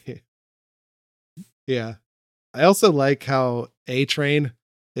always me. say. Yeah. I also like how A-Train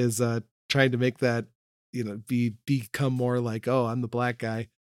is trying to make that, become more oh, I'm the black guy.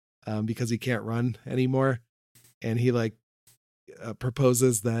 because he can't run anymore. And he like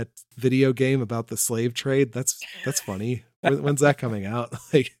proposes that video game about the slave trade. That's funny. When's that coming out?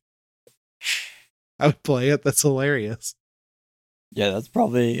 Like, I would play it. That's hilarious. Yeah, it's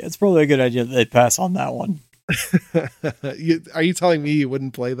probably a good idea that they pass on that one. Are you telling me you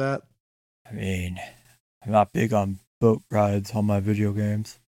wouldn't play that? I mean, I'm not big on boat rides on my video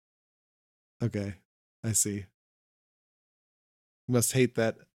games. Okay, I see. You must hate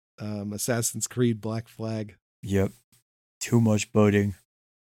that Assassin's Creed Black Flag. Yep. Too much boating.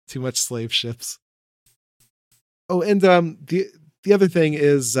 Too much slave ships. Oh, and the other thing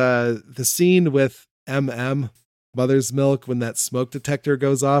is the scene with Mother's Milk, when that smoke detector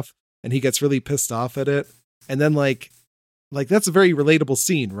goes off and he gets really pissed off at it. And then like that's a very relatable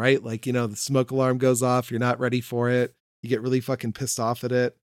scene, right? Like, you know, the smoke alarm goes off. You're not ready for it. You get really fucking pissed off at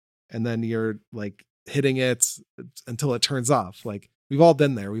it. And then you're like hitting it until it turns off. Like, we've all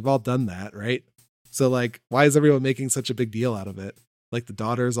been there. We've all done that, right? So like, why is everyone making such a big deal out of it? Like, the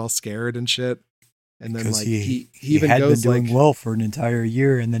daughter's all scared and shit. And then like he even had goes been doing like, well for an entire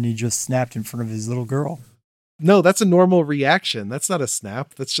year, and then he just snapped in front of his little girl. no, that's a normal reaction. That's not a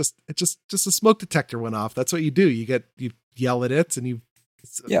snap. That's just a smoke detector went off. That's what you do. You yell at it and you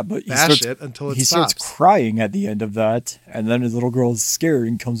But bash it until it he stops. starts crying at the end of that, and then his little girl is scared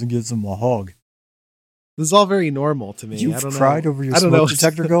and comes and gives him a hug. This is all very normal to me. You've I don't cried know. over your I don't know. smoke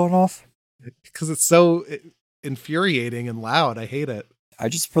detector going off? Because it's so infuriating and loud. I hate it. I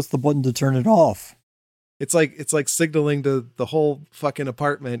just pressed the button to turn it off. It's like signaling to the whole fucking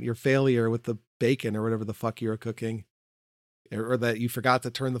apartment your failure with the bacon or whatever the fuck you were cooking, or that you forgot to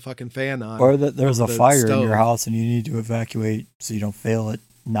turn the fucking fan on, Or that there's a the fire in stove. your house and you need to evacuate so you don't fail at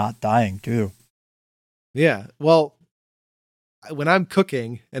not dying too. Yeah. Well, when I'm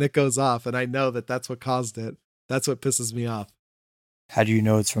cooking and it goes off and I know that that's what caused it, that's what pisses me off. How do you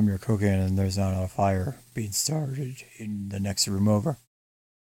know it's from your cooking and there's not a fire being started in the next room over?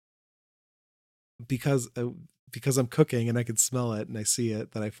 Because I'm cooking and I can smell it and I see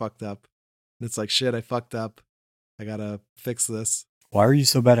it that I fucked up. And it's like, shit, I fucked up. I gotta fix this. Why are you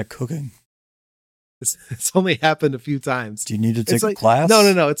so bad at cooking? It's only happened a few times. Do you need to take It's a like, class?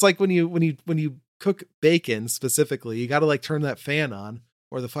 No. It's like when you cook bacon specifically, you got to like turn that fan on,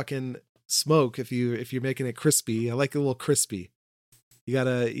 or the fucking smoke if you're making it crispy. I like it a little crispy. You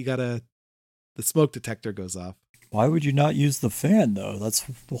gotta the smoke detector goes off. Why would you not use the fan though? That's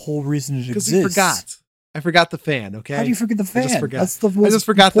the whole reason it Because exists. I forgot the fan. Okay. How do you forget the fan? I just forgot. That's the most just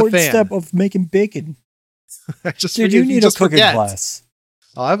forgot the important fan. step of making bacon. I just Dude, forget- you need a just cooking forget. class.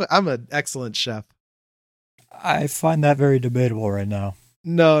 Oh, I'm an excellent chef. I find that very debatable right now.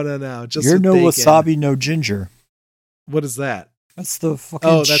 No. Just You're with no bacon. wasabi, no ginger. What is that? That's the fucking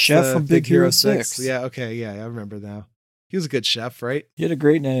That's chef the from Big Hero 6. Yeah. Okay. Yeah. I remember now. He was a good chef, right? He had a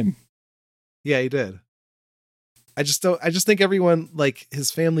great name. Yeah, he did. I just think everyone, like,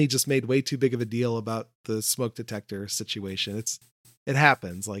 his family just made way too big of a deal about the smoke detector situation. It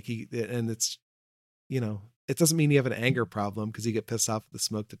happens. Like, it's, you know, it doesn't mean you have an anger problem because you get pissed off at the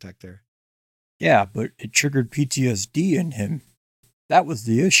smoke detector. Yeah, but it triggered PTSD in him. That was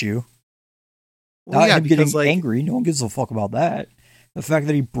the issue. Well, Not yeah, him getting because, like, angry. No one gives a fuck about that. The fact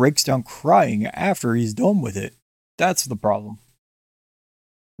that he breaks down crying after he's done with it. That's the problem.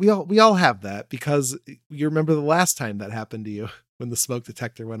 we all have that because you remember the last time that happened to you when the smoke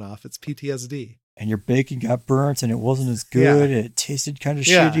detector went off. It's PTSD. And your bacon got burnt and it wasn't as good. It tasted kind of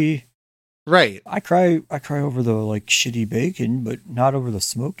Yeah. shitty. Right. I cry over the like shitty bacon, but not over the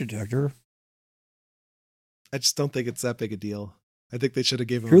smoke detector. I just don't think it's that big a deal. I think they should have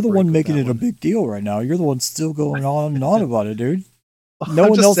given him You're a the break one with making that it a one. big deal right now. You're the one still going on and on about it, dude. I'm No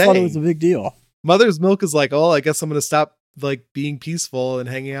one just else thought it saying. was a big deal. Mother's Milk is like, oh, I guess I'm going to stop like being peaceful and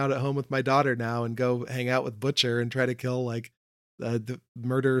hanging out at home with my daughter now and go hang out with Butcher and try to kill like the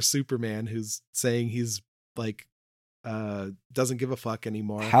murderer Superman who's saying he's like doesn't give a fuck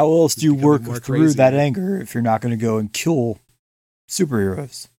anymore. How else do you becoming work more through that crazy. anger if you're not going to go and kill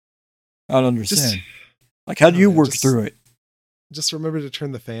superheroes? I don't understand. Like, how do you work through it? Just remember to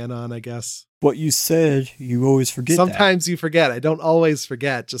turn the fan on, I guess. What you said, you always forget that. Sometimes you forget. I don't always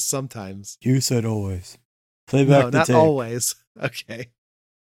forget, just sometimes. You said always. Play back No, the not tape. always. Okay.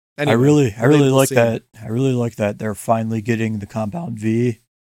 I Anyway, really relatable like scene. that. I really like that they're finally getting the Compound V,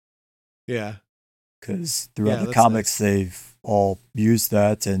 Yeah. because throughout Yeah, the that's comics they've all used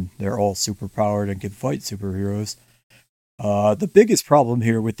that and they're all super powered and can fight superheroes. The biggest problem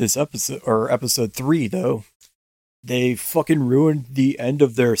here with this episode 3 though, they fucking ruined the end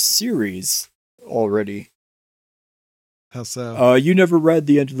of their series already. How so? You never read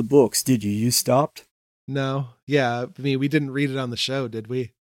the end of the books, did you? You stopped? No. Yeah. I mean, we didn't read it on the show, did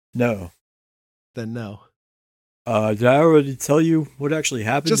we? No. Then no. Did I already tell you what actually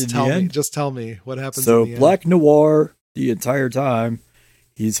happened Just in tell the me. end? Just tell me what happens. So in the Black Noir, the entire time,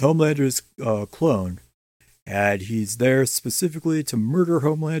 he's Homelander's clone. And he's there specifically to murder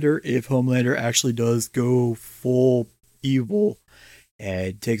Homelander if Homelander actually does go full evil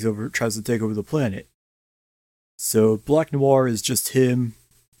and tries to take over the planet. So Black Noir is just him,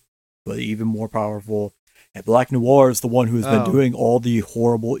 but even more powerful. And Black Noir is the one who's been Oh. doing all the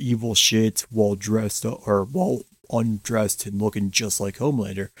horrible evil shit while while undressed and looking just like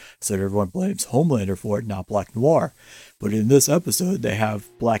Homelander. So everyone blames Homelander for it, not Black Noir. But in this episode, they have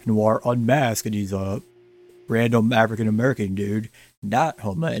Black Noir unmasked, and he's a random African American dude, not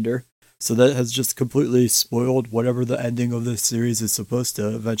Homelander. So that has just completely spoiled whatever the ending of this series is supposed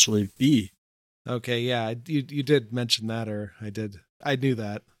to eventually be. Okay, yeah, you did mention that, or I did. I knew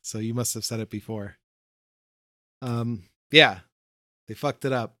that, so you must have said it before. Yeah, they fucked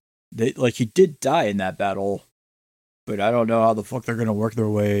it up. He did die in that battle, but I don't know how the fuck they're gonna work their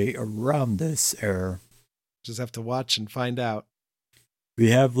way around this error. Just have to watch and find out. We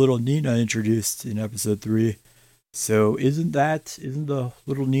have little Nina introduced in episode 3. So isn't the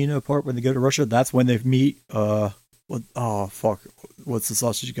little Nina part when they go to Russia? That's when they meet what's the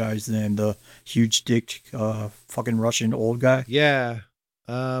sausage guy's name? The huge dick fucking Russian old guy? Yeah,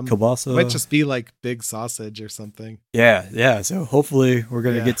 Kielbasa. might just be like Big Sausage or something. Yeah. So hopefully we're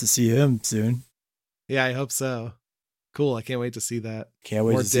gonna Yeah. get to see him soon. Yeah, I hope so. Cool, I can't wait to see that. Can't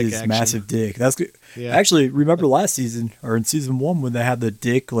wait More to see dick his action. massive dick. That's good. Yeah, Actually, remember last season or in season 1 when they had the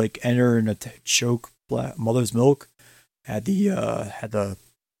dick like enter and choke mother's milk at the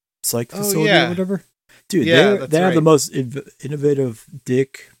psych facility yeah. or whatever. Dude, Yeah, they that's have the right. most innovative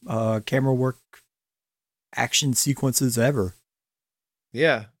dick camera work action sequences ever.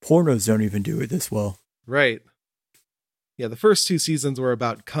 yeah, Pornos don't even do it this well. right. Yeah, the first 2 seasons were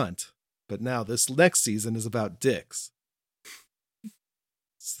about cunt, but now this next season is about dicks.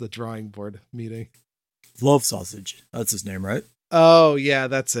 It's the drawing board meeting. Love Sausage. That's his name, right? Oh yeah,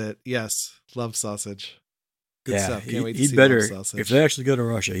 that's it. Yes, Love Sausage. Good yeah, stuff. Can't wait to he'd see better. Love Sausage. If they actually go to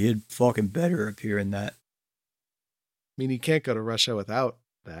Russia, he'd fucking better appear in that. I mean, you can't go to Russia without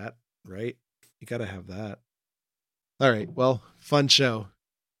that, right? You got to have that. All right. Well, fun show.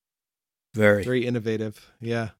 Very. Very innovative. Yeah.